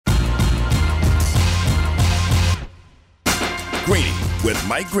Greeny with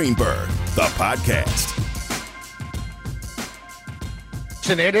Mike Greenberg, the podcast.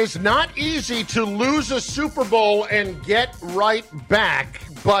 And it is not easy to lose a Super Bowl and get right back,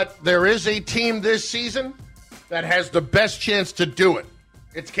 but there is a team this season that has the best chance to do it.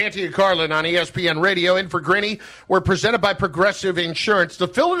 It's Canty and Carlin on ESPN Radio. In for Greeny. We're presented by Progressive Insurance. The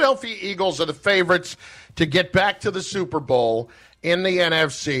Philadelphia Eagles are the favorites to get back to the Super Bowl in the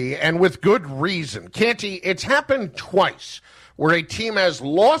NFC, and with good reason. Canty, it's happened twice where a team has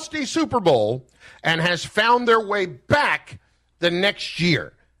lost a Super Bowl and has found their way back the next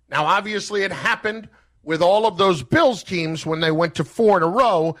year. Now, obviously, it happened with all of those Bills teams when they went to 4 in a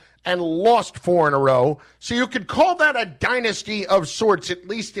row and lost 4 in a row. So you could call that a dynasty of sorts, at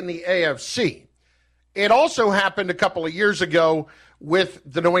least in the AFC. It also happened a couple of years ago with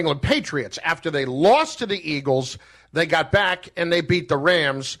the New England Patriots. After they lost to the Eagles, they got back and they beat the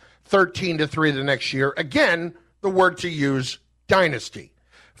Rams 13-3 the next year. Again, the word to use, dynasty.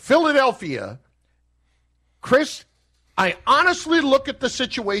 Philadelphia, Chris, I honestly look at the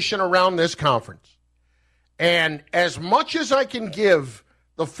situation around this conference, and as much as I can give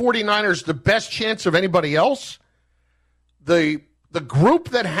the 49ers the best chance of anybody else, the group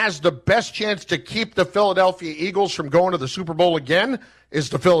that has the best chance to keep the Philadelphia Eagles from going to the Super Bowl again is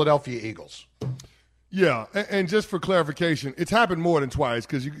the Philadelphia Eagles. Yeah, and just for clarification, it's happened more than twice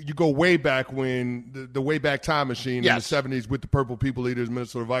because you go way back when the way back time machine in the 70s with the Purple People Eaters,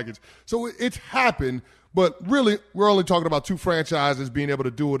 Minnesota Vikings. So it's happened, but really we're only talking about two franchises being able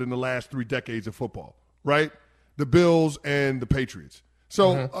to do it in the last 3 decades of football, right? The Bills and the Patriots.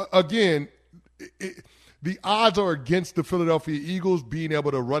 So, again, the odds are against the Philadelphia Eagles being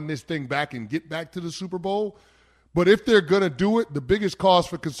able to run this thing back and get back to the Super Bowl. But if they're going to do it, the biggest cause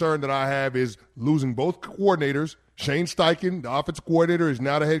for concern that I have is losing both coordinators. Shane Steichen, the offensive coordinator, is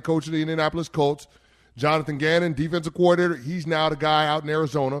now the head coach of the Indianapolis Colts. Jonathan Gannon, defensive coordinator, he's now the guy out in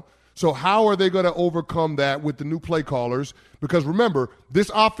Arizona. So how are they going to overcome that with the new play callers? Because remember, this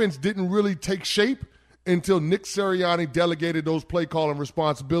offense didn't really take shape until Nick Sirianni delegated those play calling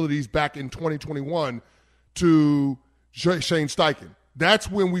responsibilities back in 2021 to Shane Steichen. That's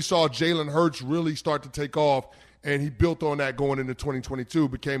when we saw Jalen Hurts really start to take off, and he built on that going into 2022,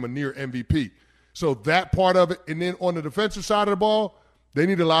 became a near MVP. So that part of it, and then on the defensive side of the ball, they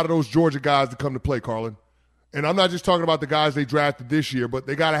need a lot of those Georgia guys to come to play, Carlin. And I'm not just talking about the guys they drafted this year, but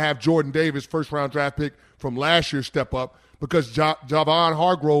they got to have Jordan Davis, first-round draft pick from last year, step up because Javon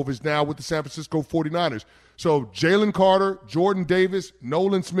Hargrove is now with the San Francisco 49ers. So Jalen Carter, Jordan Davis,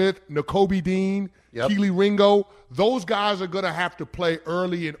 Nolan Smith, Nakobe Dean, Keely Ringo, those guys are going to have to play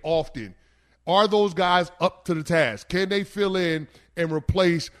early and often. Are those guys up to the task? Can they fill in and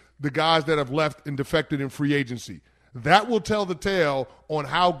replace the guys that have left and defected in free agency? That will tell the tale on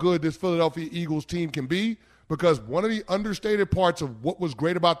how good this Philadelphia Eagles team can be, because one of the understated parts of what was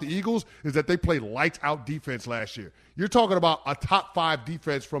great about the Eagles is that they played lights-out defense last year. You're talking about a top-5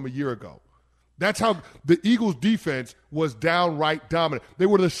 defense from a year ago. That's how the Eagles' defense was downright dominant. They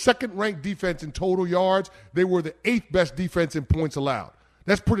were the second-ranked defense in total yards. They were the 8th best defense in points allowed.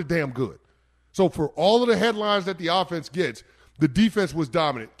 That's pretty damn good. So for all of the headlines that the offense gets, the defense was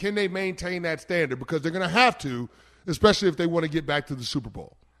dominant. Can they maintain that standard? Because they're going to have to, especially if they want to get back to the Super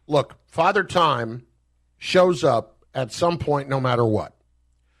Bowl. Look, Father Time shows up at some point no matter what.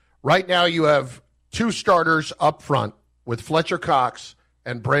 Right now you have 2 starters up front with Fletcher Cox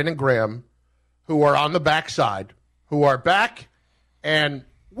and Brandon Graham who are on the backside, who are back and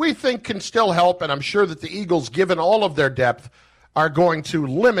we think can still help, and I'm sure that the Eagles, given all of their depth, are going to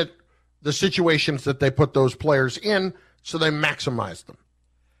limit the situations that they put those players in so they maximize them.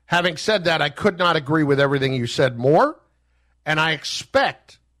 Having said that, I could not agree with everything you said more, and I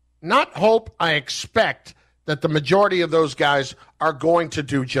expect, not hope, I expect that the majority of those guys are going to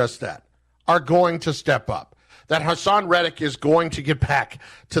do just that, are going to step up, that Hassan Reddick is going to get back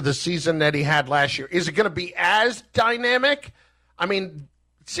to the season that he had last year. Is it going to be as dynamic? I mean,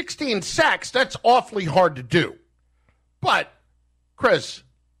 16 sacks, that's awfully hard to do. But, Chris,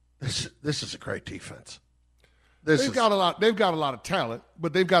 this is a great defense. They've got a lot of talent,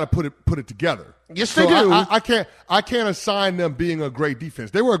 but they've got to put it together. Yes, they do. I can't assign them being a great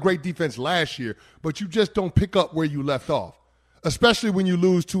defense. They were a great defense last year, but you just don't pick up where you left off, especially when you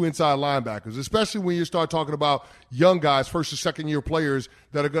lose 2 inside linebackers, especially when you start talking about young guys, first or second year players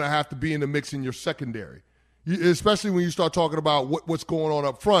that are going to have to be in the mix in your secondary, especially when you start talking about what's going on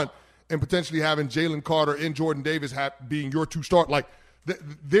up front and potentially having Jalen Carter and Jordan Davis being your 2 start. Like,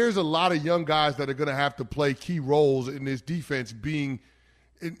 there's a lot of young guys that are going to have to play key roles in this defense being,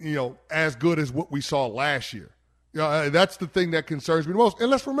 as good as what we saw last year. That's the thing that concerns me the most.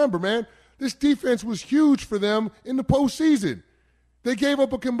 And let's remember, man, this defense was huge for them in the postseason. They gave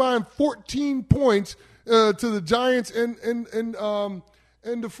up a combined 14 points to the Giants and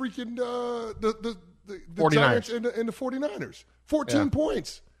the freaking the 49ers. Giants and the 49ers. 14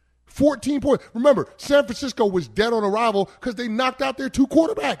 points. 14 points. Remember, San Francisco was dead on arrival because they knocked out their 2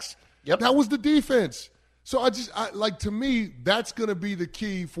 quarterbacks. Yep. That was the defense. So to me, that's going to be the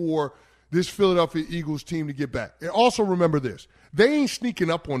key for this Philadelphia Eagles team to get back. And also remember this. They ain't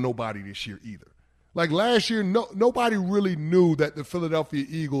sneaking up on nobody this year either. Like last year, nobody really knew that the Philadelphia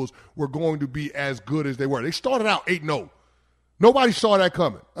Eagles were going to be as good as they were. They started out 8-0. Nobody saw that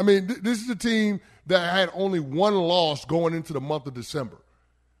coming. I mean, this is a team that had only 1 loss going into the month of December.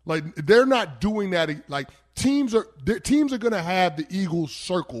 Like, they're not doing that. Like, teams are going to have the Eagles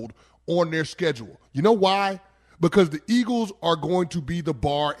circled on their schedule. You know why? Because the Eagles are going to be the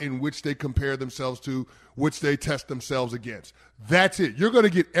bar in which they compare themselves to, which they test themselves against. That's it. You're going to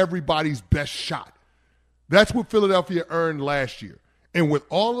get everybody's best shot. That's what Philadelphia earned last year. And with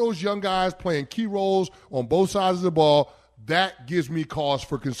all those young guys playing key roles on both sides of the ball, that gives me cause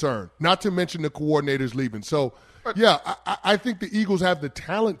for concern, not to mention the coordinators leaving. So, yeah, I think the Eagles have the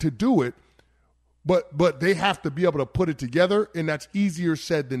talent to do it, but they have to be able to put it together, and that's easier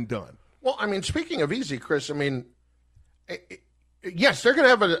said than done. Well, I mean, speaking of easy, Chris, I mean, yes, they're going to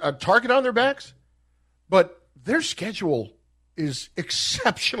have a target on their backs, but their schedule is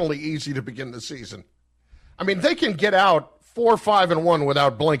exceptionally easy to begin the season. I mean, they can get out 4-5-1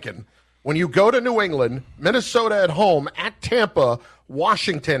 without blinking. When you go to New England, Minnesota at home, at Tampa,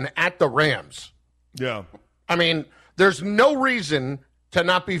 Washington at the Rams. Yeah. I mean, there's no reason to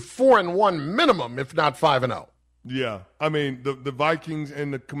not be 4-1 minimum, if not 5-0. Yeah. I mean, the Vikings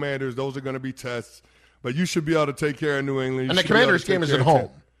and the Commanders, those are going to be tests. But you should be able to take care of New England. And the Commanders game is at home.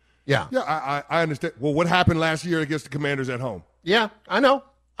 Yeah. Yeah, I understand. Well, what happened last year against the Commanders at home? Yeah, I know.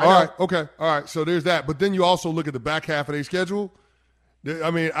 All right, okay. All right, so there's that. But then you also look at the back half of their schedule.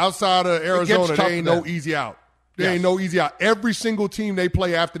 I mean, outside of Arizona, there ain't no easy out. There ain't no easy out. Every single team they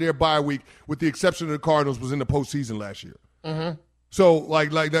play after their bye week, with the exception of the Cardinals, was in the postseason last year. Mm-hmm. So,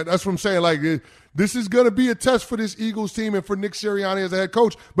 like that. That's what I'm saying. Like, this is going to be a test for this Eagles team and for Nick Sirianni as a head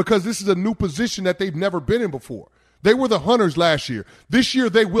coach, because this is a new position that they've never been in before. They were the hunters last year. This year,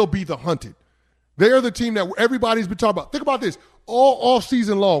 they will be the hunted. They are the team that everybody's been talking about. Think about this. All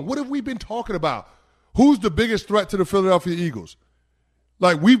season long, what have we been talking about? Who's the biggest threat to the Philadelphia Eagles?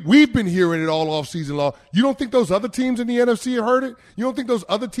 Like, we've been hearing it all off season long. You don't think those other teams in the NFC have heard it? You don't think those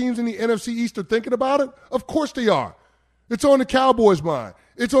other teams in the NFC East are thinking about it? Of course they are. It's on the Cowboys' mind.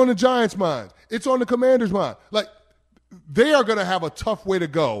 It's on the Giants' mind. It's on the Commanders' mind. Like, they are going to have a tough way to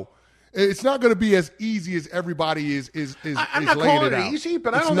go. It's not going to be as easy as everybody is I'm not calling it easy,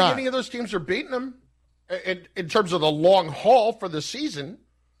 but I don't think any of those teams are beating them in terms of the long haul for the season.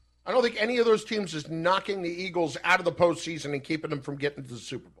 I don't think any of those teams is knocking the Eagles out of the postseason and keeping them from getting to the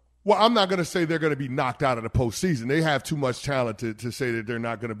Super Bowl. Well, I'm not going to say they're going to be knocked out of the postseason. They have too much talent to say that they're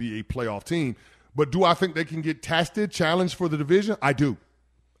not going to be a playoff team. But do I think they can get tested, challenged for the division? I do.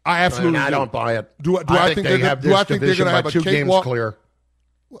 I absolutely do. I don't buy it. Do I think they're going to have a 2 games clear?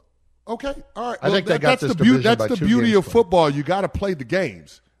 Okay, all right. I think that's the beauty of football. You got to play the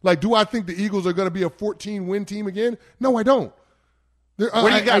games. Like, do I think the Eagles are going to be a 14-win team again? No, I don't. Where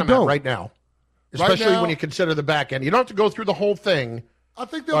do you got them at right now? Especially when you consider the back end. You don't have to go through the whole thing. I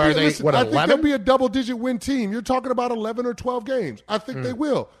think they'll be a double-digit win team. You're talking about 11 or 12 games. I think they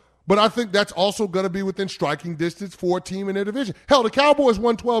will. But I think that's also going to be within striking distance for a team in their division. Hell, the Cowboys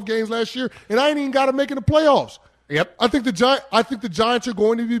won 12 games last year, and I ain't even got to make it the playoffs. Yep. I think the Giants are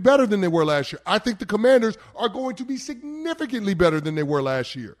going to be better than they were last year. I think the Commanders are going to be significantly better than they were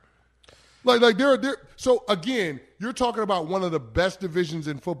last year. Like they're so again, you're talking about one of the best divisions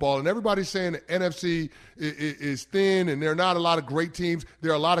in football, and everybody's saying the NFC is thin and there are not a lot of great teams.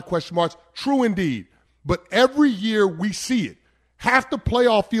 There are a lot of question marks. True indeed. But every year we see it. Half the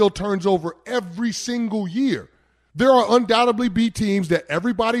playoff field turns over every single year. There are undoubtedly be teams that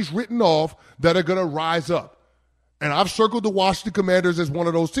everybody's written off that are going to rise up. And I've circled the Washington Commanders as one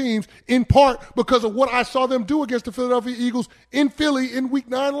of those teams, in part because of what I saw them do against the Philadelphia Eagles in Philly in Week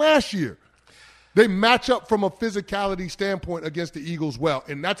 9 last year. They match up from a physicality standpoint against the Eagles well,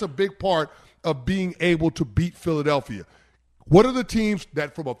 and that's a big part of being able to beat Philadelphia. What are the teams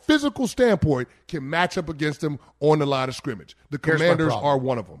that, from a physical standpoint, can match up against them on the line of scrimmage? The Commanders are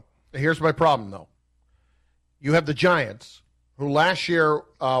one of them. Here's my problem, though. You have the Giants, who last year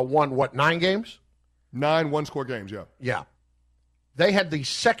won, 9 games? 9 one-score games, yeah. Yeah. They had the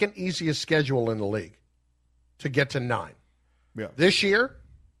second easiest schedule in the league to get to 9. Yeah. This year,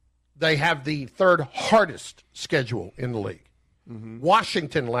 they have the third hardest schedule in the league. Mm-hmm.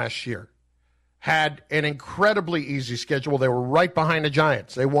 Washington last year had an incredibly easy schedule. They were right behind the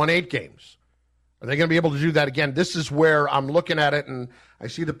Giants. They won 8 games. Are they going to be able to do that again? This is where I'm looking at it, and I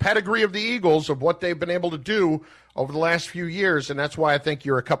see the pedigree of the Eagles of what they've been able to do over the last few years, and that's why I think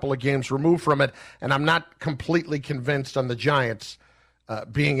you're a couple of games removed from it, and I'm not completely convinced on the Giants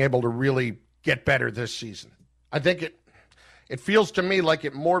being able to really get better this season. I think it feels to me like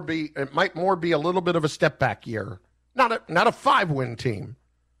it might more be a little bit of a step back year. Not a 5-win team,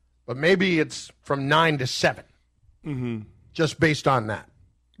 but maybe it's from 9 to 7, just based on that.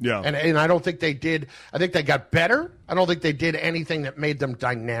 Yeah. And I don't think they did. I think they got better. I don't think they did anything that made them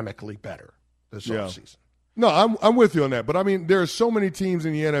dynamically better this offseason. No, I'm with you on that. But, I mean, there are so many teams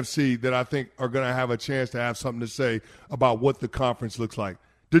in the NFC that I think are going to have a chance to have something to say about what the conference looks like.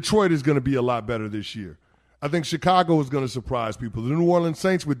 Detroit is going to be a lot better this year. I think Chicago is going to surprise people. The New Orleans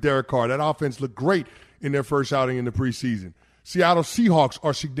Saints with Derek Carr, that offense looked great in their first outing in the preseason. Seattle Seahawks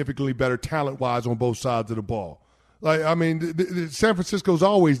are significantly better talent-wise on both sides of the ball. Like, I mean, San Francisco's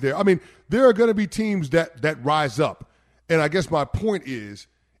always there. I mean, there are going to be teams that rise up. And I guess my point is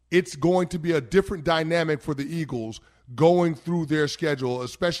it's going to be a different dynamic for the Eagles going through their schedule,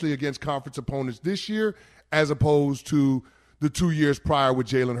 especially against conference opponents this year, as opposed to the 2 years prior with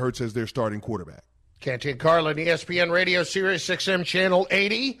Jalen Hurts as their starting quarterback. Canty and Carlin, ESPN Radio, Sirius XM Channel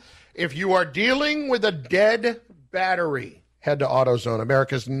 80. If you are dealing with a dead battery, head to AutoZone,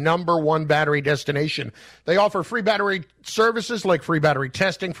 America's #1 battery destination. They offer free battery services like free battery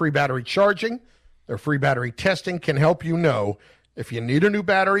testing, free battery charging. Their free battery testing can help you know if you need a new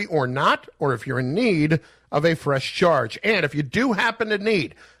battery or not, or if you're in need of a fresh charge. And if you do happen to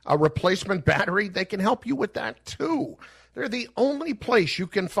need a replacement battery, they can help you with that too. They're the only place you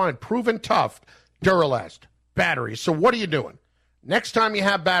can find proven tough Duralast batteries. So what are you doing? Next time you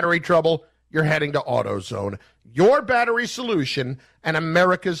have battery trouble, you're heading to AutoZone, your battery solution and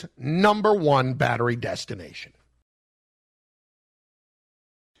America's #1 battery destination.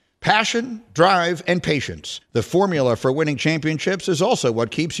 Passion, drive, and patience. The formula for winning championships is also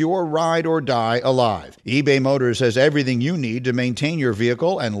what keeps your ride or die alive. eBay Motors has everything you need to maintain your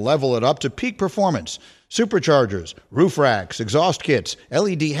vehicle and level it up to peak performance. Superchargers, roof racks, exhaust kits,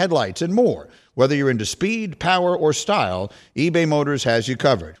 LED headlights, and more. Whether you're into speed, power, or style, eBay Motors has you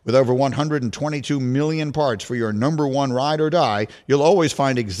covered. With over 122 million parts for your #1 ride or die, you'll always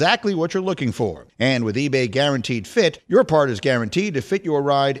find exactly what you're looking for. And with eBay Guaranteed Fit, your part is guaranteed to fit your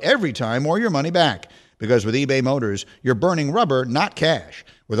ride every time or your money back. Because with eBay Motors, you're burning rubber, not cash.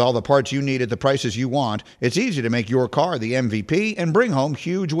 With all the parts you need at the prices you want, it's easy to make your car the MVP and bring home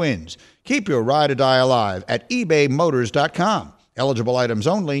huge wins. Keep your ride or die alive at ebaymotors.com. Eligible items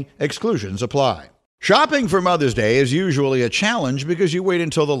only. Exclusions apply. Shopping for Mother's Day is usually a challenge because you wait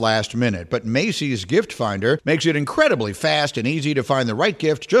until the last minute, but Macy's Gift Finder makes it incredibly fast and easy to find the right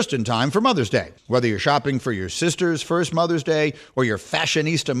gift just in time for Mother's Day. Whether you're shopping for your sister's first Mother's Day or your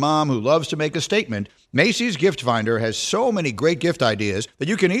fashionista mom who loves to make a statement, Macy's Gift Finder has so many great gift ideas that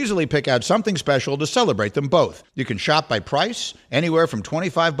you can easily pick out something special to celebrate them both. You can shop by price, anywhere from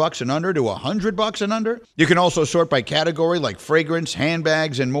 $25 and under to $100 and under. You can also sort by category like fragrance,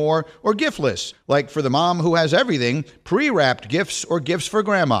 handbags, and more, or gift lists, like for the mom who has everything, pre-wrapped gifts or gifts for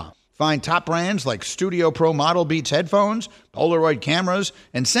grandma. Find top brands like Studio Pro Model Beats headphones, Polaroid cameras,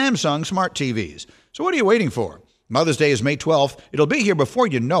 and Samsung smart TVs. So what are you waiting for? Mother's Day is May 12th. It'll be here before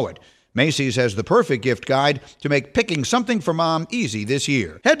you know it. Macy's has the perfect gift guide to make picking something for mom easy this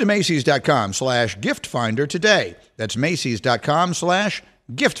year. Head to Macy's.com/giftfinder today. That's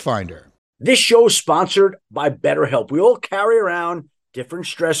Macy's.com/giftfinder. This show is sponsored by BetterHelp. We all carry around different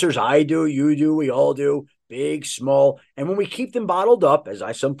stressors. I do, you do, we all do, big, small. And when we keep them bottled up, as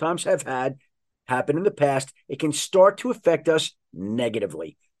I sometimes have had happen in the past, it can start to affect us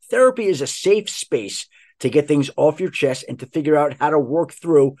negatively. Therapy is a safe space to get things off your chest and to figure out how to work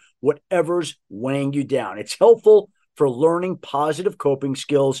through whatever's weighing you down. It's helpful for learning positive coping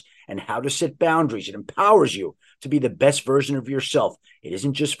skills and how to set boundaries. It empowers you to be the best version of yourself. It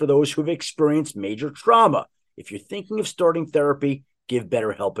isn't just for those who've experienced major trauma. If you're thinking of starting therapy, give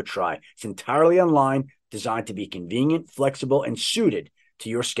BetterHelp a try. It's entirely online, designed to be convenient, flexible, and suited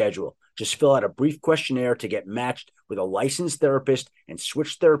to your schedule. Just fill out a brief questionnaire to get matched with a licensed therapist and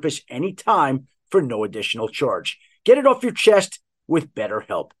switch therapists anytime for no additional charge. Get it off your chest with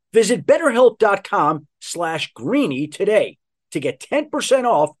BetterHelp. Visit BetterHelp.com/Greeny today to get 10%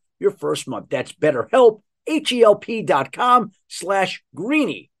 off your first month. That's BetterHelp,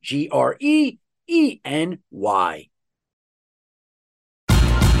 HELP.com/Greeny, GREENY.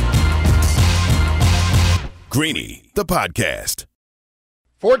 Greeny, the podcast.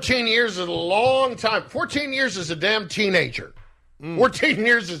 14 years is a long time. 14 years is a damn teenager. 14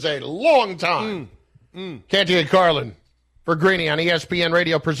 years is a long time. Canty and Carlin for Greeny on ESPN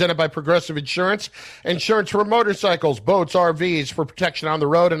Radio, presented by Progressive Insurance. Insurance for motorcycles, boats, RVs, for protection on the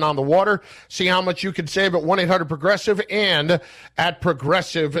road and on the water. See how much you can save at 1-800-PROGRESSIVE and at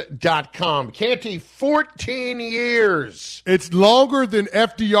Progressive.com. Canty, 14 years. It's longer than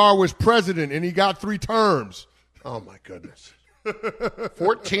FDR was president, and he got 3 terms. Oh, my goodness.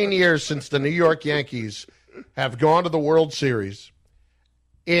 14 years since the New York Yankees have gone to the World Series.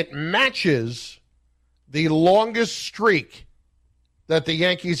 It matches the longest streak that the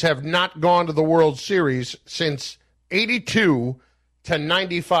Yankees have not gone to the World Series since 82 to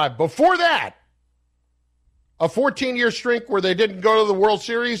 95. Before that, a 14-year streak where they didn't go to the World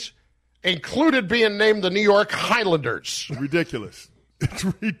Series included being named the New York Highlanders. Ridiculous. It's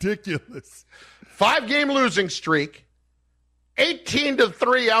ridiculous. 5-game losing streak, 18-3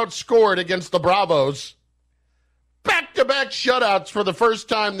 outscored against the Bravos, back-to-back shutouts for the first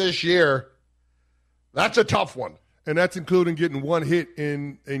time this year. That's a tough one. And that's including getting 1 hit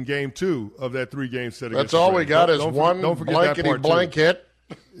in game 2 of that 3-game set. That's all we got is one blankety-blank hit.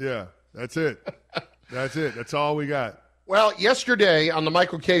 Yeah, that's it. That's it. That's all we got. Well, yesterday on the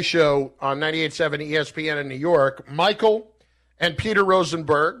Michael Kay Show on 98.7 ESPN in New York, Michael and Peter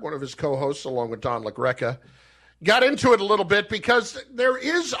Rosenberg, one of his co-hosts along with Don LaGreca, got into it a little bit because there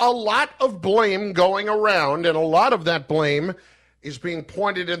is a lot of blame going around, and a lot of that blame is being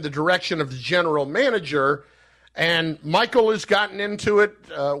pointed in the direction of the general manager. And Michael has gotten into it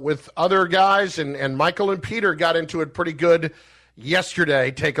with other guys, and Michael and Peter got into it pretty good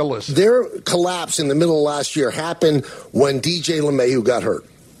yesterday. Take a listen. Their collapse in the middle of last year happened when DJ LeMahieu got hurt,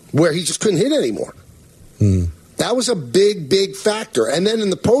 where he just couldn't hit anymore. That was a big, big factor. And then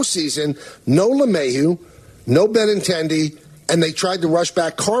in the postseason, no LeMahieu, no Benintendi, and they tried to rush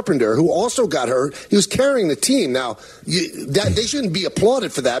back Carpenter, who also got hurt. He was carrying the team. Now, they shouldn't be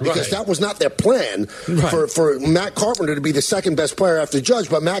applauded for that because that was not their plan for Matt Carpenter to be the second best player after Judge.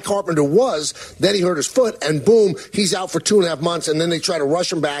 But Matt Carpenter was. Then he hurt his foot, and boom, he's out for 2.5 months, and then they try to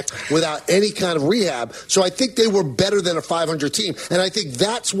rush him back without any kind of rehab. So I think they were better than a 500 team, and I think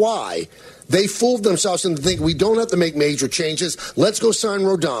that's why they fooled themselves into thinking we don't have to make major changes. Let's go sign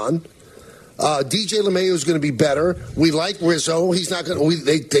Rodon. DJ LeMahieu is going to be better. We like Rizzo. He's not going to.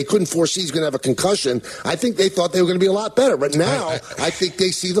 They couldn't foresee he's going to have a concussion. I think they thought they were going to be a lot better, but now I think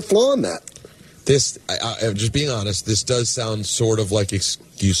they see the flaw in that. This, just being honest, this does sound sort of like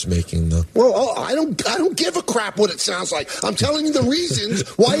excuse making, though. Well, I don't give a crap what it sounds like. I'm telling you the reasons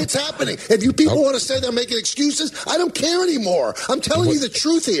why it's happening. If you people want to say they're making excuses, I don't care anymore. I'm telling you the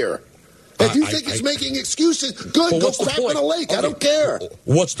truth here. If you think it's making excuses, good, go crap in a lake. Okay. I don't care.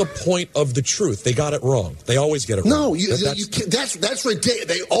 What's the point of the truth? They got it wrong. They always get it wrong. No, that's ridiculous.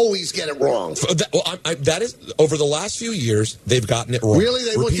 They always get it wrong. That is, over the last few years, they've gotten it wrong. Really?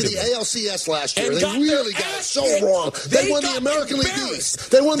 They went to the ALCS last year. They really got it so wrong. They won the American League East.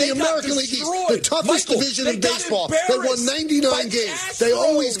 They won the American League East, the toughest division in baseball. They won 99 games. They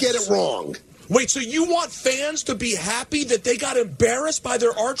always get it wrong. Wait, so you want fans to be happy that they got embarrassed by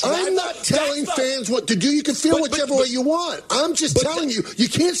their arch rival? I'm not telling fans what to do. You can feel whichever way you want. I'm just telling you, you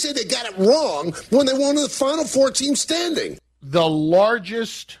can't say they got it wrong when they won the Final Four team standing. The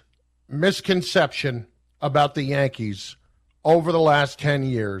largest misconception about the Yankees over the last 10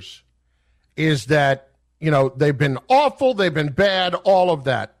 years is that, they've been awful, they've been bad, all of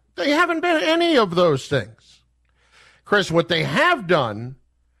that. They haven't been any of those things. Chris, what they have done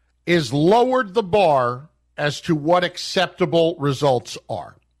is lowered the bar as to what acceptable results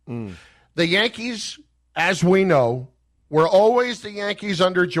are. The Yankees, as we know, were always the Yankees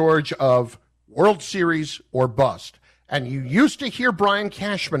under George of World Series or bust. And you used to hear Brian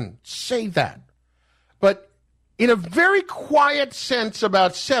Cashman say that. But in a very quiet sense,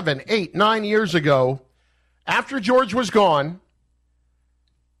 about 7, 8, 9 years ago, after George was gone,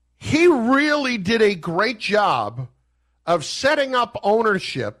 he really did a great job of setting up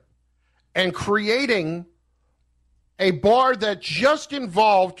ownership and creating a bar that just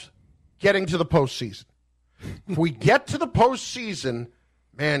involved getting to the postseason. If we get to the postseason,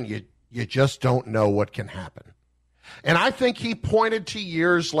 man, you just don't know what can happen. And I think he pointed to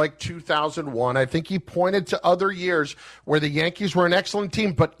years like 2001. I think he pointed to other years where the Yankees were an excellent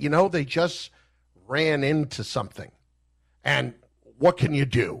team, but, they just ran into something. And what can you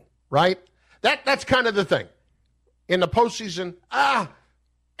do, right? That's kind of the thing. In the postseason,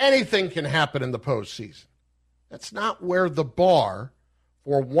 anything can happen in the postseason. That's not where the bar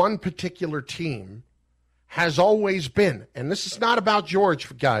for one particular team has always been. And this is not about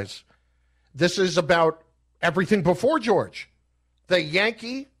George, guys. This is about everything before George. The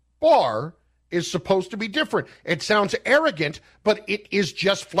Yankee bar is supposed to be different. It sounds arrogant, but it is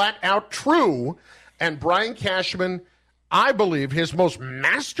just flat out true. And Brian Cashman, I believe his most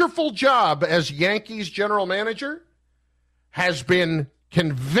masterful job as Yankees general manager has been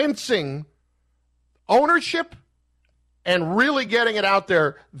convincing ownership and really getting it out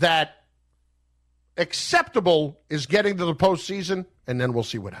there that acceptable is getting to the postseason, and then we'll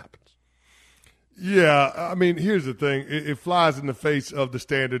see what happens. Yeah, I mean, here's the thing. It flies in the face of the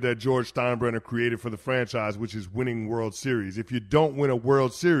standard that George Steinbrenner created for the franchise, which is winning World Series. If you don't win a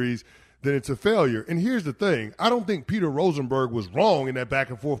World Series, then it's a failure. And here's the thing. I don't think Peter Rosenberg was wrong in that back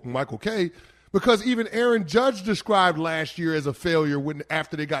and forth with Michael Kay, because even Aaron Judge described last year as a failure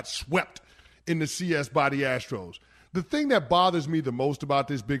after they got swept in the CS by the Astros. The thing that bothers me the most about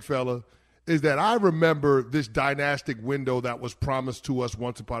this big fella is that I remember this dynastic window that was promised to us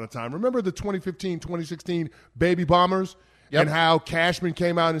once upon a time. Remember the 2015-2016 Baby Bombers? Yep. And how Cashman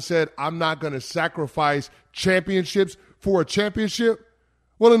came out and said, I'm not going to sacrifice championships for a championship?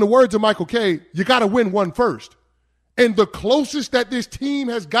 Well, in the words of Michael Kay, you got to win one first. And the closest that this team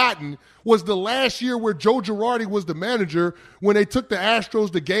has gotten was the last year where Joe Girardi was the manager when they took the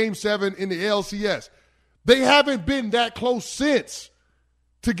Astros to Game 7 in the ALCS. They haven't been that close since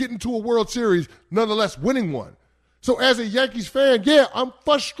to get into a World Series, nonetheless winning one. So as a Yankees fan, yeah, I'm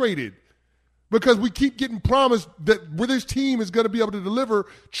frustrated because we keep getting promised that this team is going to be able to deliver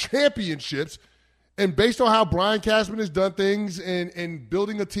championships. And based on how Brian Cashman has done things and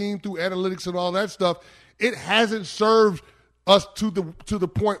building a team through analytics and all that stuff, it hasn't served us to the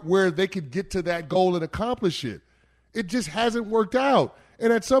point where they could get to that goal and accomplish it. It just hasn't worked out.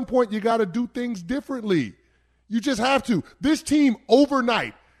 And at some point, you got to do things differently. You just have to. This team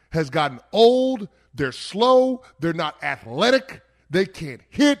overnight has gotten old. They're slow. They're not athletic. They can't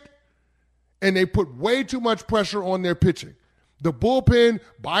hit. And they put way too much pressure on their pitching. The bullpen,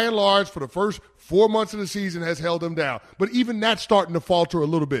 by and large, for the first 4 months of the season has held them down. But even that's starting to falter a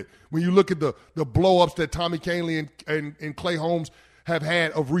little bit when you look at the blow-ups that Tommy Kahnle and Clay Holmes have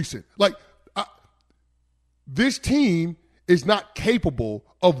had of recent. This team is not capable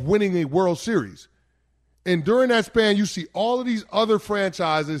of winning a World Series. And during that span, you see all of these other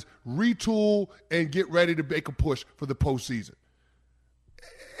franchises retool and get ready to make a push for the postseason.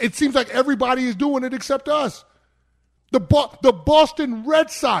 It seems like everybody is doing it except us. The Boston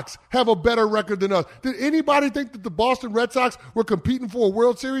Red Sox have a better record than us. Did anybody think that the Boston Red Sox were competing for a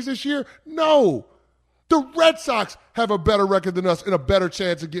World Series this year? No. The Red Sox have a better record than us and a better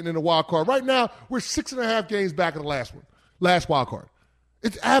chance of getting in the wild card. Right now, we're 6.5 games back of the last wild card.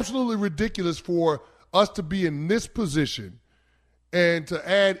 It's absolutely ridiculous for us to be in this position, and to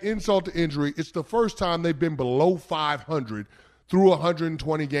add insult to injury, it's the first time they've been below 500 through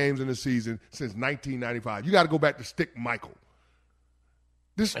 120 games in the season since 1995. You got to go back to Stick Michael.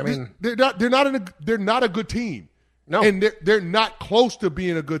 They're not a good team. No, and they're not close to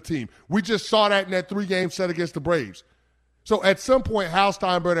being a good team. We just saw that in that 3-game set against the Braves. So at some point, Hal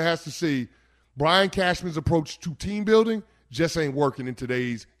Steinbrenner has to see Brian Cashman's approach to team building just ain't working in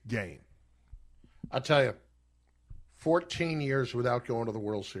today's game. I'll tell you, 14 years without going to the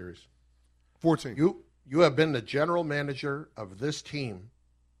World Series. 14. You have been the general manager of this team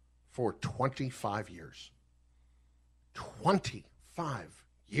for 25 years. 25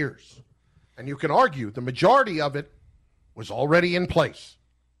 years. And you can argue the majority of it was already in place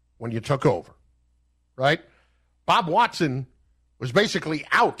when you took over, right? Bob Watson was basically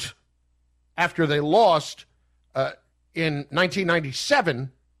out after they lost in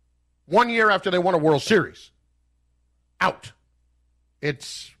 1997, 1 year after they won a World Series. Out.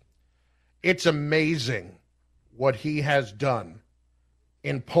 It's amazing what he has done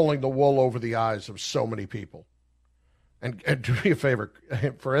in pulling the wool over the eyes of so many people. And do me a favor,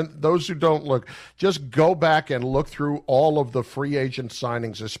 for those who don't look, just go back and look through all of the free agent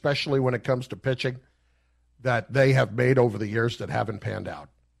signings, especially when it comes to pitching, that they have made over the years that haven't panned out.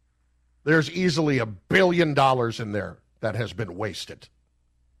 There's easily $1 billion in there that has been wasted.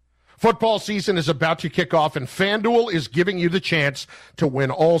 Football season is about to kick off, and FanDuel is giving you the chance to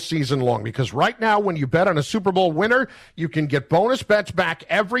win all season long, because right now when you bet on a Super Bowl winner, you can get bonus bets back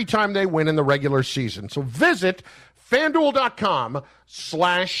every time they win in the regular season. So visit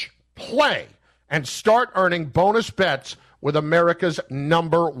FanDuel.com/play and start earning bonus bets with America's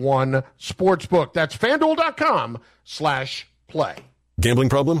 #1 sportsbook. That's FanDuel.com/play. Gambling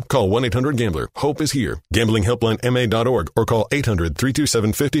problem? Call 1-800-GAMBLER. Hope is here. GamblingHelplineMA.org or call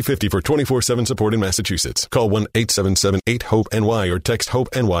 800-327-5050 for 24/7 support in Massachusetts. Call 1-877-8-HOPE-NY or text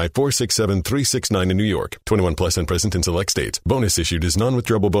HOPE-NY 467-369 in New York. 21 plus and present in select states. Bonus issued is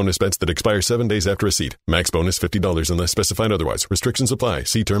non-withdrawable bonus bets that expire 7 days after receipt. Max bonus $50 unless specified otherwise. Restrictions apply.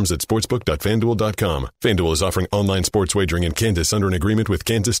 See terms at sportsbook.fanduel.com. FanDuel is offering online sports wagering in Kansas under an agreement with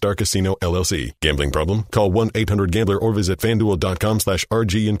Kansas Star Casino, LLC. Gambling problem? Call 1-800-GAMBLER or visit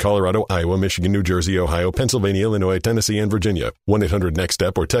FanDuel.com/RG in Colorado, Iowa, Michigan, New Jersey, Ohio, Pennsylvania, Illinois, Tennessee, and Virginia.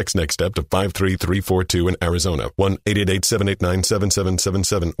 1-800-NEXT-STEP or text NEXT-STEP to 53342 in Arizona.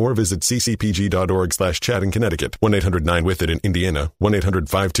 1-888-789-7777 or visit ccpg.org/chat in Connecticut. 1-800-9-WITH-IT in Indiana.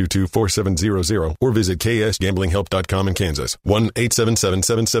 1-800-522-4700 or visit ksgamblinghelp.com in Kansas.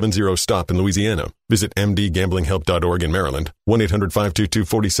 1-877-770-STOP in Louisiana. Visit mdgamblinghelp.org in Maryland.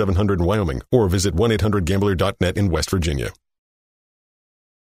 1-800-522-4700 in Wyoming or visit 1-800-GAMBLER.net in West Virginia.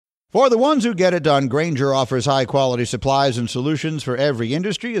 For the ones who get it done, Grainger offers high-quality supplies and solutions for every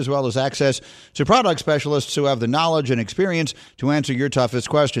industry, as well as access to product specialists who have the knowledge and experience to answer your toughest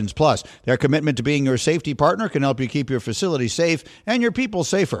questions. Plus, their commitment to being your safety partner can help you keep your facility safe and your people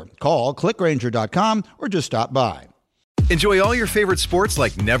safer. Call clickgrainger.com or just stop by. Enjoy all your favorite sports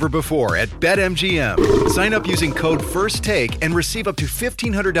like never before at BetMGM. Sign up using code FIRSTTAKE and receive up to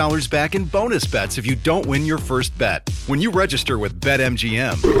 $1,500 back in bonus bets if you don't win your first bet. When you register with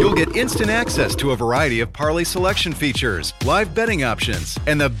BetMGM, you'll get instant access to a variety of parlay selection features, live betting options,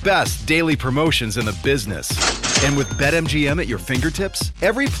 and the best daily promotions in the business. And with BetMGM at your fingertips,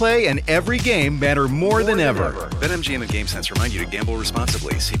 every play and every game matter more than ever. BetMGM and GameSense remind you to gamble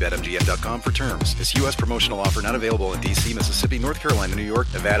responsibly. See BetMGM.com for terms. This U.S. promotional offer not available in D.C., Mississippi, North Carolina, New York,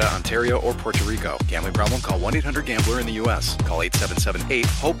 Nevada, Ontario, or Puerto Rico. Gambling problem? Call 1-800-GAMBLER in the U.S. Call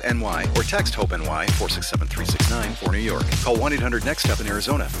 877-8-HOPE-NY or text HOPE-NY 467-369 for New York. Call 1-800-NEXT-STEP in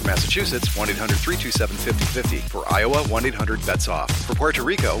Arizona. For Massachusetts, 1-800-327-5050. For Iowa, 1-800-BETS-OFF. For Puerto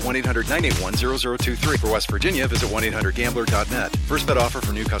Rico, 1-800-981-0023. For West Virginia, visit 1-800-GAMBLER.net. First bet offer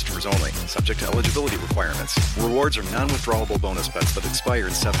for new customers only. Subject to eligibility requirements. Rewards are non-withdrawable bonus bets that expire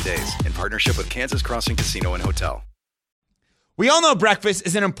in 7 days. In partnership with Kansas Crossing Casino and Hotel. We all know breakfast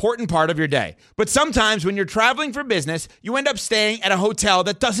is an important part of your day, but sometimes when you're traveling for business, you end up staying at a hotel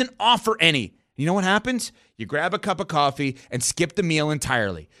that doesn't offer any. You know what happens? You grab a cup of coffee and skip the meal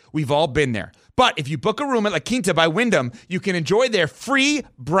entirely. We've all been there. But if you book a room at La Quinta by Wyndham, you can enjoy their free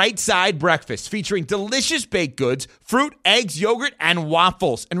Bright Side breakfast featuring delicious baked goods, fruit, eggs, yogurt, and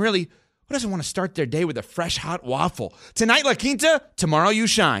waffles. And really, who doesn't want to start their day with a fresh, hot waffle? Tonight, La Quinta, tomorrow you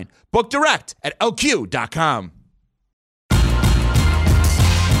shine. Book direct at lq.com.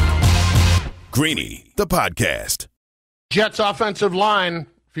 Greeny, the podcast. Jets offensive line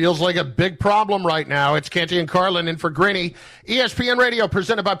feels like a big problem right now. It's Canty and Carlin in for Greeny. ESPN Radio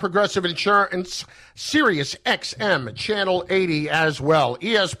presented by Progressive Insurance. Sirius XM, Channel 80 as well.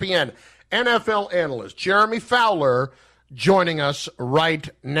 ESPN NFL analyst Jeremy Fowler joining us right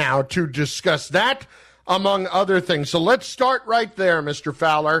now to discuss that, among other things. So let's start right there, Mr.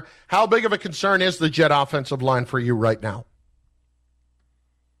 Fowler. How big of a concern is the Jet offensive line for you right now?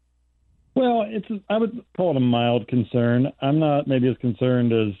 Well, I would call it a mild concern. I'm not maybe as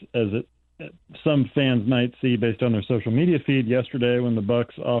concerned as some fans might see based on their social media feed yesterday when the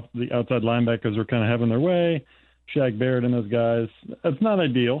Bucs off the outside linebackers were kind of having their way. Shaq Barrett and those guys. It's not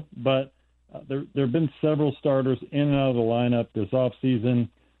ideal, but there have been several starters in and out of the lineup this offseason.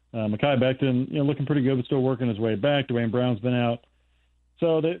 Mekhi Becton, looking pretty good, but still working his way back. Dwayne Brown's been out.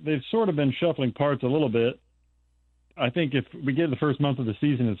 So they've sort of been shuffling parts a little bit. I think if we get the first month of the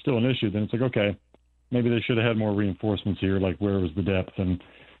season, it's still an issue. Then it's like, okay, maybe they should have had more reinforcements here. Like, where was the depth?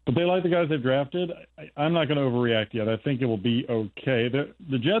 But they like the guys they've drafted. I'm not going to overreact yet. I think it will be okay.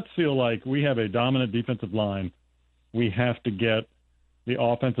 The Jets feel like we have a dominant defensive line. We have to get the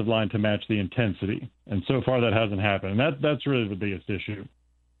offensive line to match the intensity, and so far that hasn't happened. And that's really the biggest issue.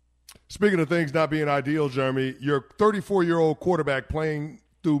 Speaking of things not being ideal, Jeremy, your 34-year-old quarterback playing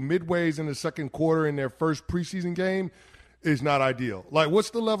through midways in the second quarter in their first preseason game is not ideal. Like, what's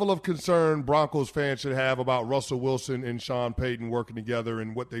the level of concern Broncos fans should have about Russell Wilson and Sean Payton working together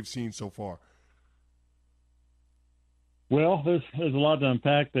and what they've seen so far? Well, there's a lot to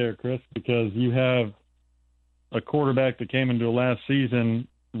unpack there, Chris, because you have a quarterback that came into last season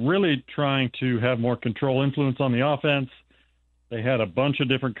really trying to have more control influence on the offense. They had a bunch of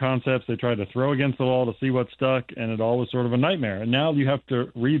different concepts they tried to throw against the wall to see what stuck, and it all was sort of a nightmare. And now you have to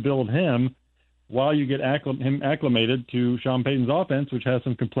rebuild him while you get him acclimated to Sean Payton's offense, which has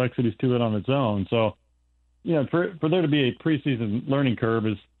some complexities to it on its own. So, for there to be a preseason learning curve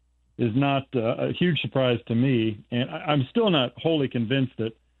is is not a huge surprise to me. And I'm still not wholly convinced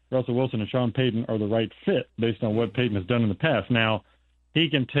that Russell Wilson and Sean Payton are the right fit based on what Payton has done in the past. Now, he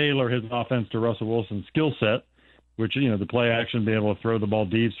can tailor his offense to Russell Wilson's skill set, which, the play action, be able to throw the ball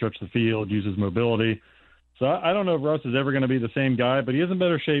deep, stretch the field, use his mobility. So I don't know if Russ is ever going to be the same guy, but he is in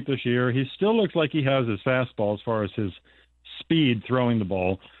better shape this year. He still looks like he has his fastball as far as his speed throwing the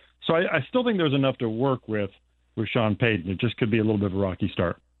ball. So I still think there's enough to work with Sean Payton. It just could be a little bit of a rocky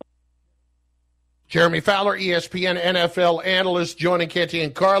start. Jeremy Fowler, ESPN NFL analyst, joining Canty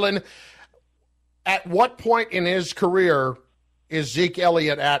and Carlin. At what point in his career is Zeke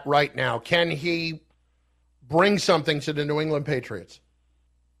Elliott at right now? Can he bring something to the New England Patriots?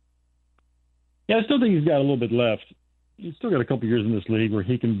 Yeah, I still think he's got a little bit left. He's still got a couple years in this league where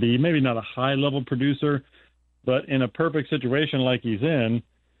he can be maybe not a high-level producer, but in a perfect situation like he's in,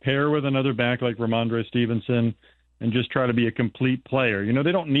 pair with another back like Ramondre Stevenson and just try to be a complete player.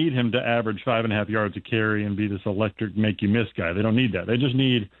 They don't need him to average 5.5 yards a carry and be this electric make-you-miss guy. They don't need that. They just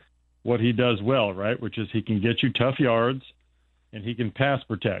need what he does well, right, which is he can get you tough yards and he can pass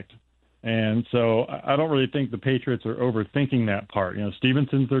protect. And so I don't really think the Patriots are overthinking that part.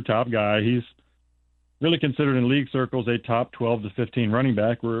 Stevenson's their top guy. He's really considered in league circles a top 12 to 15 running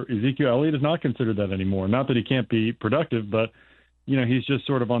back, where Ezekiel Elliott is not considered that anymore. Not that he can't be productive, but he's just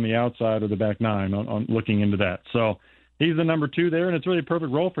sort of on the outside of the back nine on looking into that. So he's the number 2 there, and it's really a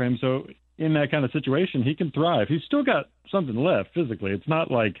perfect role for him. So in that kind of situation, he can thrive. He's still got something left physically. It's not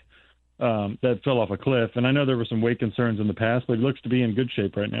like that fell off a cliff. And I know there were some weight concerns in the past, but he looks to be in good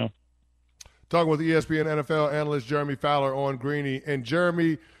shape right now. Talking with ESPN NFL analyst Jeremy Fowler on Greeny. And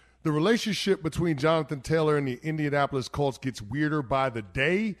Jeremy, the relationship between Jonathan Taylor and the Indianapolis Colts gets weirder by the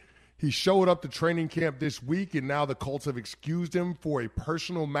day. He showed up to training camp this week, and now the Colts have excused him for a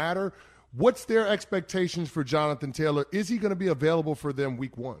personal matter. What's their expectations for Jonathan Taylor? Is he going to be available for them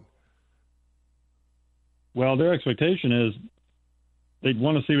week 1? Well, their expectation is they'd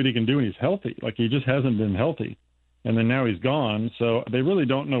want to see what he can do when he's healthy. Like, he just hasn't been healthy. And then now he's gone, so they really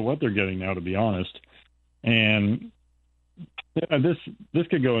don't know what they're getting now, to be honest. And this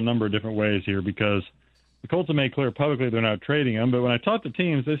could go a number of different ways here, because the Colts have made clear publicly they're not trading him, but when I talk to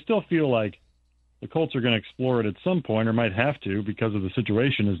teams, they still feel like the Colts are going to explore it at some point, or might have to, because of the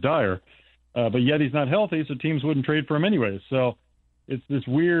situation is dire. But yet he's not healthy, so teams wouldn't trade for him anyways. So it's this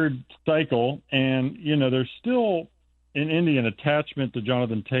weird cycle, and, there's still in Indy an attachment to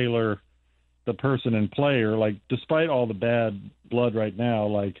Jonathan Taylor, the person and player. Like, despite all the bad blood right now,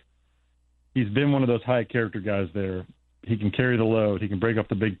 like, he's been one of those high character guys there. He can carry the load. He can break up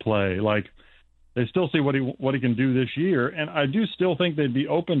the big play. Like, they still see what he can do this year, and I do still think they'd be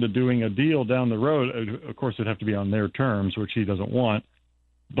open to doing a deal down the road. Of course, it'd have to be on their terms, which he doesn't want.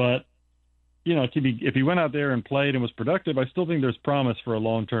 But if he went out there and played and was productive, I still think there's promise for a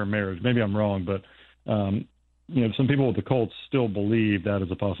long-term marriage. Maybe I'm wrong, but some people with the Colts still believe that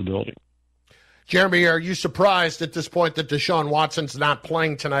is a possibility. Jeremy, are you surprised at this point that Deshaun Watson's not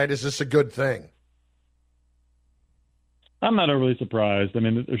playing tonight? Is this a good thing? I'm not overly surprised. I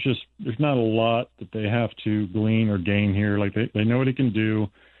mean, there's not a lot that they have to glean or gain here. Like, they know what he can do.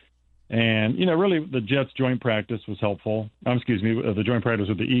 And, really the Jets joint practice was helpful. The joint practice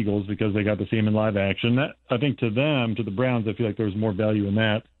with the Eagles, because they got to see him in live action. That, I think to the Browns, I feel like there was more value in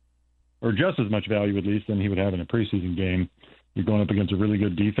that, or just as much value at least, than he would have in a preseason game. You're going up against a really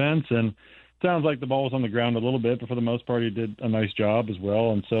good defense, and it sounds like the ball was on the ground a little bit, but for the most part he did a nice job as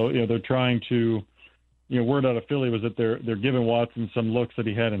well. And so, they're trying to, word out of Philly was that they're giving Watson some looks that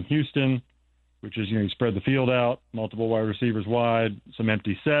he had in Houston, which is, he spread the field out, multiple wide receivers wide, some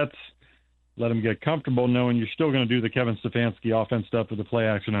empty sets, let him get comfortable knowing you're still going to do the Kevin Stefanski offense stuff with the play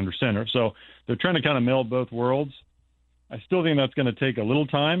action under center. So they're trying to kind of meld both worlds. I still think that's going to take a little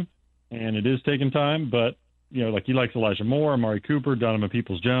time, and it is taking time, but, like he likes Elijah Moore, Amari Cooper, Donovan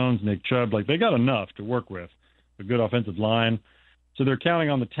Peoples-Jones, Nick Chubb. Like, they got enough to work with, a good offensive line. So they're counting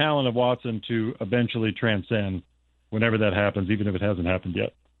on the talent of Watson to eventually transcend whenever that happens, even if it hasn't happened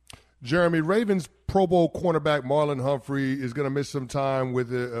yet. Jeremy, Ravens Pro Bowl cornerback Marlon Humphrey is going to miss some time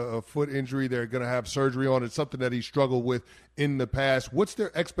with a foot injury. They're going to have surgery on it, something that he struggled with in the past. What's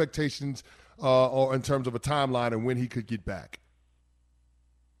their expectations in terms of a timeline and when he could get back?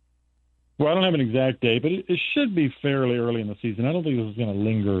 Well, I don't have an exact date, but it should be fairly early in the season. I don't think this is going to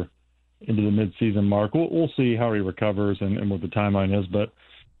linger into the midseason mark. We'll see how he recovers and what the timeline is, but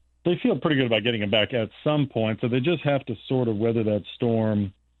they feel pretty good about getting him back at some point, so they just have to sort of weather that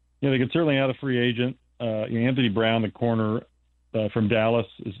storm. They could certainly add a free agent. Anthony Brown, the corner from Dallas,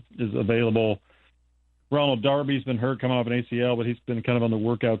 is available. Ronald Darby's been hurt coming off an ACL, but he's been kind of on the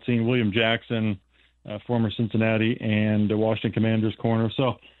workout scene. William Jackson, former Cincinnati and the Washington Commanders corner.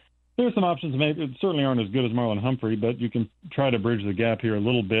 So There are some options. Maybe certainly aren't as good as Marlon Humphrey, but you can try to bridge the gap here a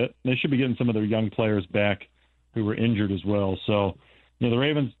little bit. They should be getting some of their young players back who were injured as well. So, the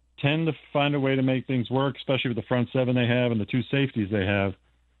Ravens tend to find a way to make things work, especially with the front seven they have and the two safeties they have.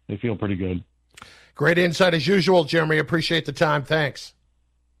 They feel pretty good. Great insight as usual, Jeremy. Appreciate the time. Thanks.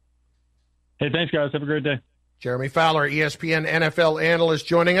 Hey, thanks, guys. Have a great day. Jeremy Fowler, ESPN NFL analyst,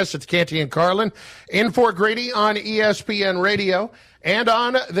 joining us. It's Canty and Carlin in for Grady on ESPN Radio and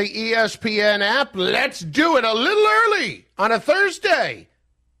on the ESPN app. Let's do it a little early on a Thursday.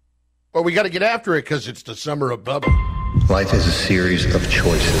 Well, we got to get after it because it's the summer of Bubba. Life is a series of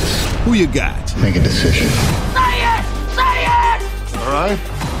choices. Who you got? Make a decision. Say it! Say it! All right,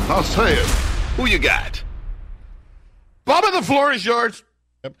 I'll say it. Who you got? Bubba, the floor is yours.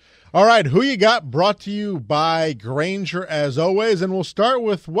 Yep. All right, Who You Got brought to you by Grainger as always, and we'll start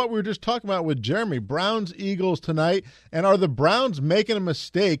with what we were just talking about with Jeremy. Browns-Eagles tonight, and are the Browns making a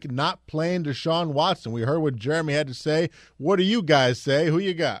mistake not playing Deshaun Watson? We heard what Jeremy had to say. What do you guys say? Who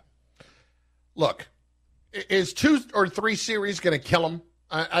you got? Look, is 2 or 3 series going to kill him?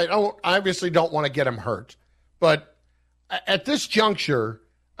 I obviously don't want to get him hurt, but at this juncture,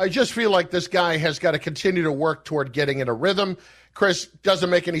 I just feel like this guy has got to continue to work toward getting in a rhythm. Chris, doesn't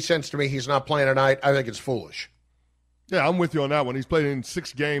make any sense to me. He's not playing tonight. I think it's foolish. Yeah, I'm with you on that one. He's played in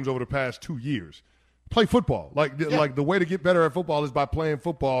 6 games over the past 2 years. Play football. Like the way to get better at football is by playing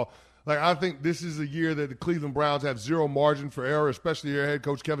football. Like, I think this is a year that the Cleveland Browns have zero margin for error, especially their head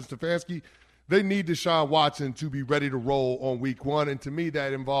coach Kevin Stefanski. They need Deshaun Watson to be ready to roll on week 1, and to me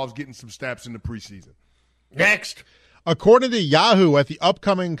that involves getting some snaps in the preseason. Next. According to Yahoo, at the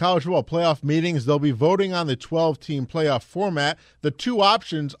upcoming college football playoff meetings, they'll be voting on the 12-team playoff format. The 2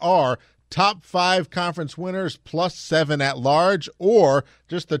 options are top 5 conference winners plus 7 at large, or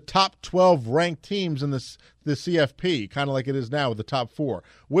just the top 12 ranked teams in the CFP, kind of like it is now with the top 4.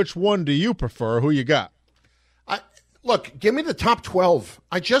 Which one do you prefer? Who you got? Look, give me the top 12.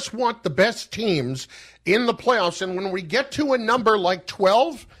 I just want the best teams in the playoffs, and when we get to a number like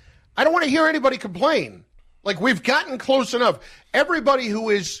 12, I don't want to hear anybody complain. Like, we've gotten close enough. Everybody who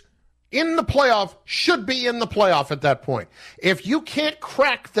is in the playoff should be in the playoff at that point. If you can't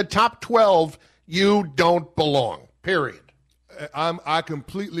crack the top 12, you don't belong, period. I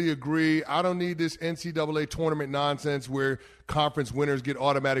completely agree. I don't need this NCAA tournament nonsense where conference winners get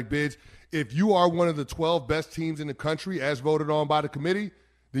automatic bids. If you are one of the 12 best teams in the country as voted on by the committee,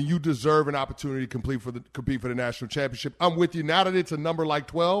 then you deserve an opportunity to compete for the national championship. I'm with you. Now that it's a number like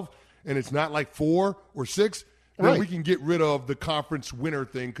 12, and it's not like 4 or 6, then we can get rid of the conference winner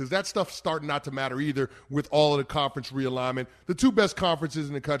thing, because that stuff's starting not to matter either with all of the conference realignment. The 2 best conferences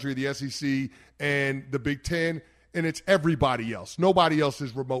in the country are the SEC and the Big Ten, and it's everybody else. Nobody else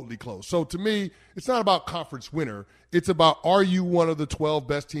is remotely close. So to me, it's not about conference winner. It's about, are you one of the 12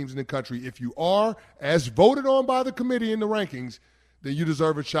 best teams in the country? If you are, as voted on by the committee in the rankings, then you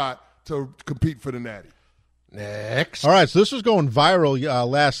deserve a shot to compete for the Natty. Next. All right, so this was going viral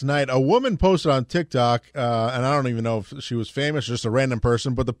last night. A woman posted on TikTok, and I don't even know if she was famous or just a random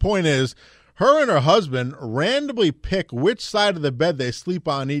person, but the point is, her and her husband randomly pick which side of the bed they sleep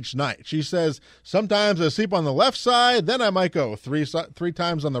on each night. She says, sometimes I sleep on the left side, then I might go three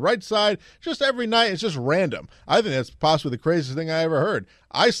times on the right side. Just every night, it's just random. I think that's possibly the craziest thing I ever heard.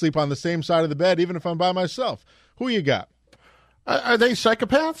 I sleep on the same side of the bed, even if I'm by myself. Who you got? Are they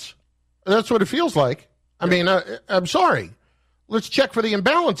psychopaths? That's what it feels like. I mean, I'm sorry. Let's check for the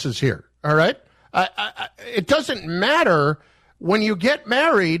imbalances here, all right? It doesn't matter when you get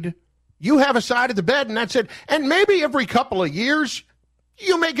married, you have a side of the bed, and that's it. And maybe every couple of years,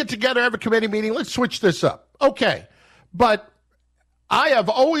 you may get together, have a committee meeting, let's switch this up. Okay. But I have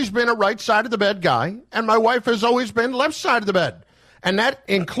always been a right side of the bed guy, and my wife has always been left side of the bed. And that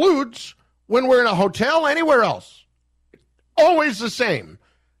includes when we're in a hotel, anywhere else. Always the same.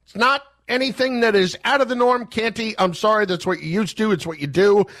 It's not anything that is out of the norm. Canty, I'm sorry, that's what you used to. It's what you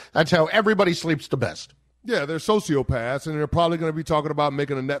do. That's how everybody sleeps the best. Yeah, they're sociopaths, and they're probably going to be talking about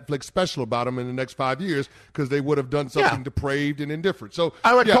making a Netflix special about them in the next 5 years because they would have done something depraved and indifferent. So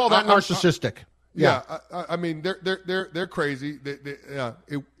I would call that narcissistic. I mean, they're crazy.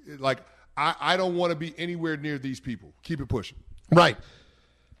 I don't want to be anywhere near these people. Keep it pushing. Right.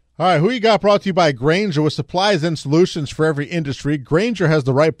 All right, Who You Got brought to you by Grainger. With supplies and solutions for every industry, Grainger has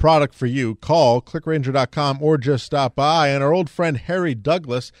the right product for you. Call, clickgrainger.com, or just stop by. And our old friend Harry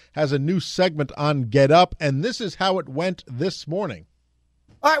Douglas has a new segment on Get Up, and this is how it went this morning.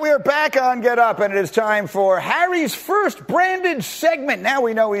 All right, we are back on Get Up, and it is time for Harry's first branded segment. Now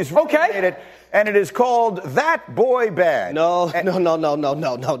we know he's related, and it is called That Boy Bad. No.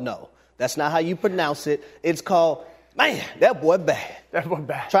 That's not how you pronounce it. It's called Man, that boy bad. That boy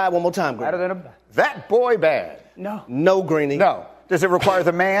bad. Try it one more time, Greeny. Better than that boy bad. No. No, Greeny. No. Does it require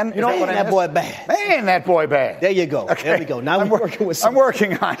the man? You know, that boy bad. Man, that boy bad. There you go. Okay. There we go. Now we're working with some. I'm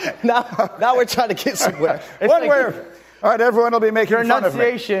working on it. Now we're trying to get somewhere. One way. All right, everyone will be making your fun of me.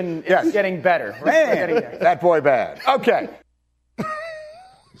 enunciation is getting better. Man, that boy bad. Okay.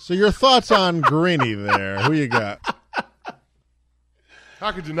 So your thoughts on Greeny there? Who you got?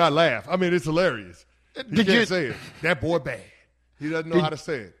 How could you not laugh? I mean, it's hilarious. You can't say it. That boy bad. He doesn't know how to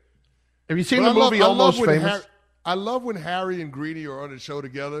say it. Have you seen the movie Almost Famous? I love when Harry and Greeny are on the show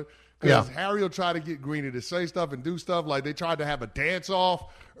together because Harry will try to get Greeny to say stuff and do stuff. Like they tried to have a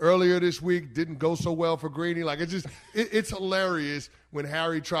dance-off earlier this week. Didn't go so well for Greeny. Like it's hilarious when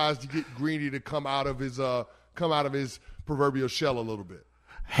Harry tries to get Greeny to come out of his proverbial shell a little bit.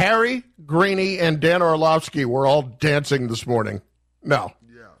 Harry, Greeny, and Dan Orlovsky were all dancing this morning. No.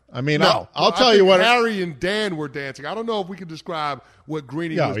 I mean, no. I'll tell you what. Harry and Dan were dancing. I don't know if we can describe what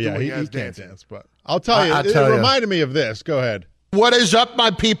Greeny was doing as dancing. Dance, but I'll tell you. It reminded me of this. Go ahead. What is up,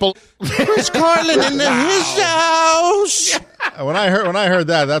 my people? Chris Carlin in his house. When I heard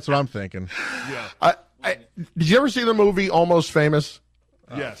that, that's what I'm thinking. Yeah. Did you ever see the movie Almost Famous?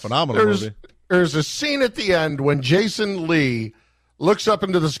 Yes. Phenomenal movie. There's a scene at the end when Jason Lee looks up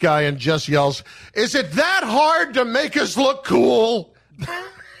into the sky and just yells, "Is it that hard to make us look cool?"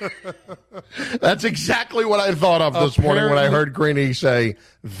 That's exactly what I thought of this morning when I heard Greeny say,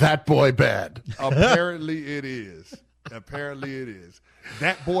 "That boy bad." Apparently it is.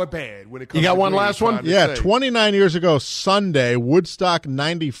 That boy bad. When it comes you got to one Greeny, last one? Yeah, 29 years ago Sunday, Woodstock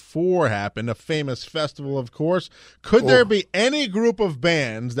 94 happened, a famous festival, of course. Could there be any group of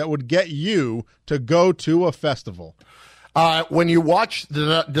bands that would get you to go to a festival? When you watch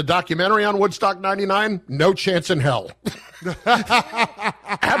the documentary on Woodstock 99, no chance in hell.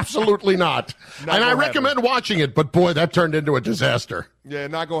 Absolutely not. And I recommend watching it, but boy, that turned into a disaster. Yeah,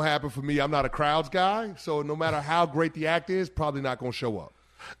 not going to happen for me. I'm not a crowds guy, so no matter how great the act is, probably not going to show up.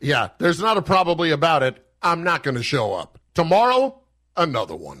 Yeah, there's not a probably about it. I'm not going to show up. Tomorrow,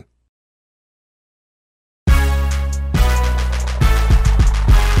 another one.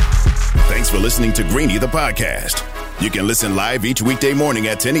 Thanks for listening to Greeny the podcast. You can listen live each weekday morning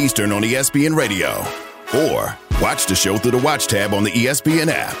at 10 Eastern on ESPN Radio. Or watch the show through the Watch tab on the ESPN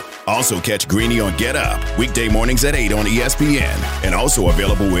app. Also catch Greeny on Get Up, weekday mornings at 8 on ESPN. And also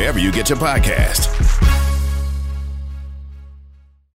available wherever you get your podcast.